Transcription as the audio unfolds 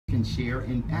can share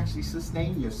and actually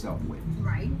sustain yourself with.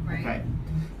 Right. Okay,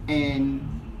 and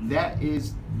that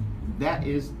is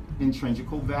intrinsic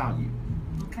value.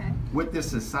 Okay. What this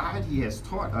society has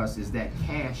taught us is that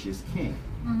cash is king.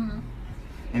 Mm-hmm.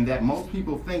 And that most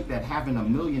people think that having $1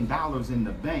 million in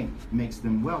the bank makes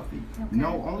them wealthy. Okay.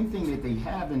 No, only thing that they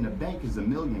have in the bank is 1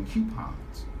 million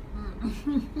coupons.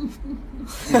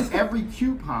 And every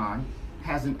coupon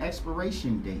has an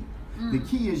expiration date. The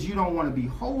key is you don't want to be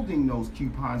holding those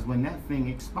coupons when that thing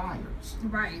expires.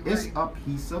 Right. It's a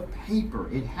piece of paper.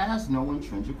 It has no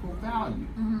intrinsic value.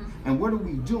 And what are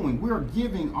we doing? We're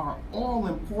giving our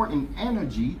all-important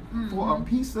energy for a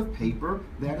piece of paper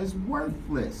that is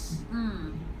worthless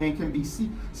and can be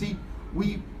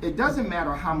it doesn't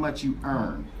matter how much you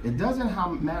earn. It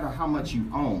doesn't matter how much you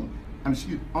own.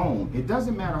 It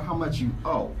doesn't matter how much you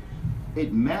owe.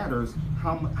 It matters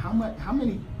how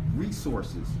many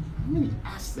resources, how many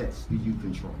assets do you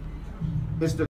control? It's the